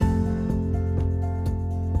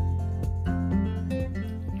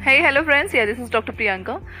Hey, hello friends. Yeah, this is Dr.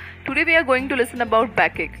 Priyanka. Today we are going to listen about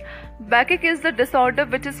backache. Backache is the disorder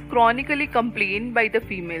which is chronically complained by the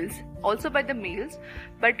females, also by the males,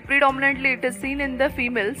 but predominantly it is seen in the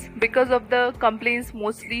females because of the complaints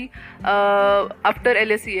mostly after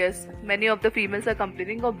LSES. Many of the females are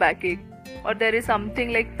complaining of backache, or there is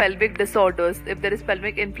something like pelvic disorders, if there is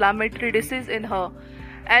pelvic inflammatory disease in her,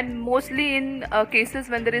 and mostly in cases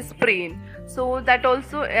when there is sprain. So that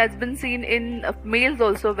also has been seen in males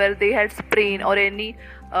also, where they had sprain or any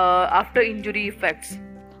after injury effects.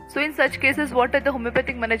 So in such cases, what are the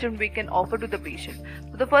homeopathic management we can offer to the patient?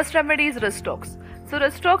 So the first remedy is Restox. So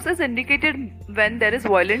Restox is indicated when there is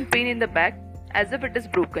violent pain in the back as if it is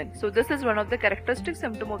broken. So this is one of the characteristic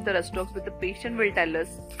symptoms of the Restox, which the patient will tell us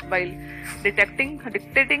while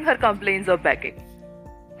dictating her complaints of backache.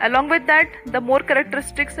 Along with that, the more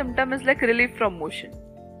characteristic symptom is like relief from motion.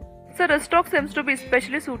 So Restox seems to be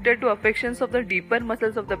especially suited to affections of the deeper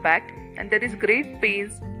muscles of the back, and there is great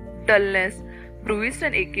pains, dullness, bruised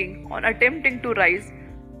and aching on attempting to rise,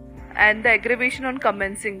 and the aggravation on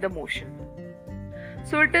commencing the motion.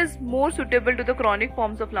 So it is more suitable to the chronic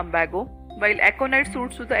forms of lumbago, while aconite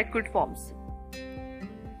suits to the acute forms.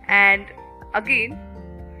 And again,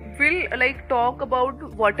 we'll talk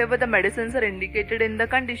about whatever the medicines are indicated in the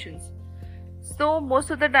conditions. So most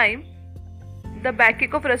of the time, the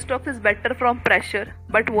backache of Restox is better from pressure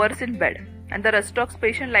but worse in bed, and the Restox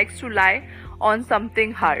patient likes to lie on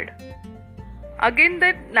something hard. Again,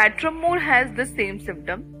 the Natromore has the same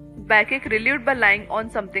symptom, backache relieved by lying on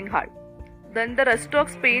something hard. Then the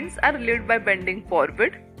Restox pains are relieved by bending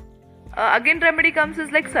forward. Again, remedy comes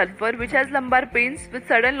is like sulfur, which has lumbar pains with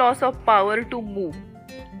sudden loss of power to move.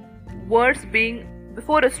 Words being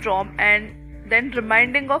before a storm, and then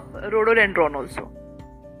reminding of rhododendron also.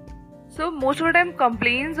 So most of the time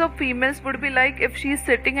complaints of females would be like if she is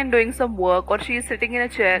sitting and doing some work, or she is sitting in a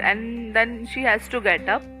chair and then she has to get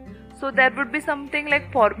up. So there would be something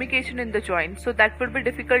like formication in the joint. So that would be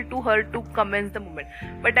difficult to her to commence the movement.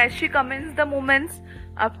 But as she commences the movements,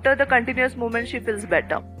 after the continuous movement, she feels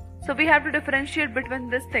better. So we have to differentiate between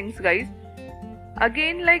these things, guys.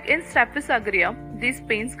 Again, like in Staph aureus, these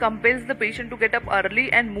pains compels the patient to get up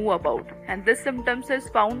early and move about. And this symptoms is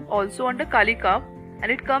found also under Kali cough,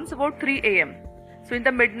 and it comes about 3 a.m. So in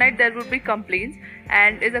the midnight there would be complaints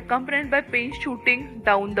and is accompanied by pain shooting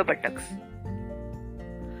down the buttocks.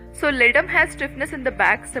 So ledum has stiffness in the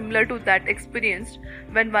back similar to that experienced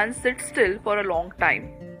when one sits still for a long time.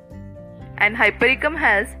 And hypericum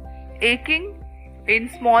has aching in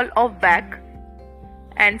small of back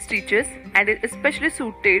and stitches, and is especially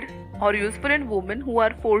suited or useful in women who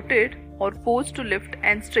are forced to lift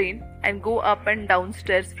and strain and go up and down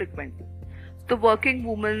stairs frequently. The working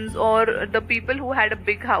women or the people who had a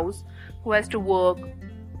big house who has to work.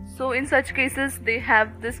 So in such cases they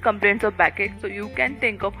have this complaints of backache. So you can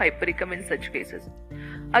think of hypericum in such cases.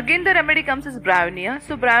 Again, the remedy comes as bryonia.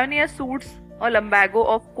 So bryonia suits a lumbago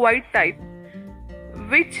of quiet type,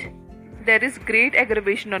 which there is great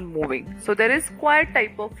aggravation on moving. So there is quiet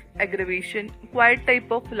type of aggravation, quiet type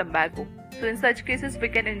of lumbago. So in such cases we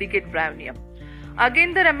can indicate bryonia.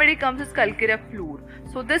 Again, the remedy comes as calcarea fluor.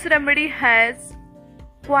 So this remedy has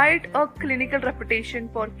quite a clinical reputation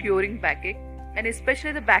for curing backache, and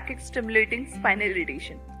especially the backache stimulating spinal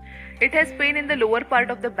irritation. It has pain in the lower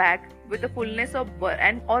part of the back with a fullness of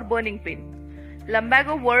or burning pain.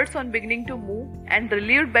 Lumbago works on beginning to move and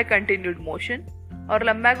relieved by continued motion, or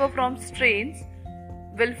lumbago from strains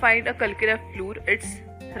will find a calcarea fluor its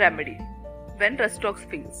remedy when Restox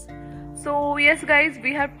fails. So yes guys,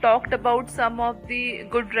 we have talked about some of the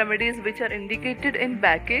good remedies which are indicated in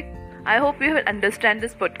backache. I hope you will understand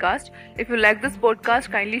this podcast. If you like this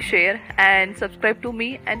podcast, kindly share and subscribe to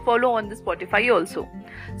me and follow on the Spotify also.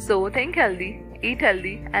 So think healthy, eat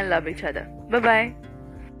healthy and love each other. Bye bye.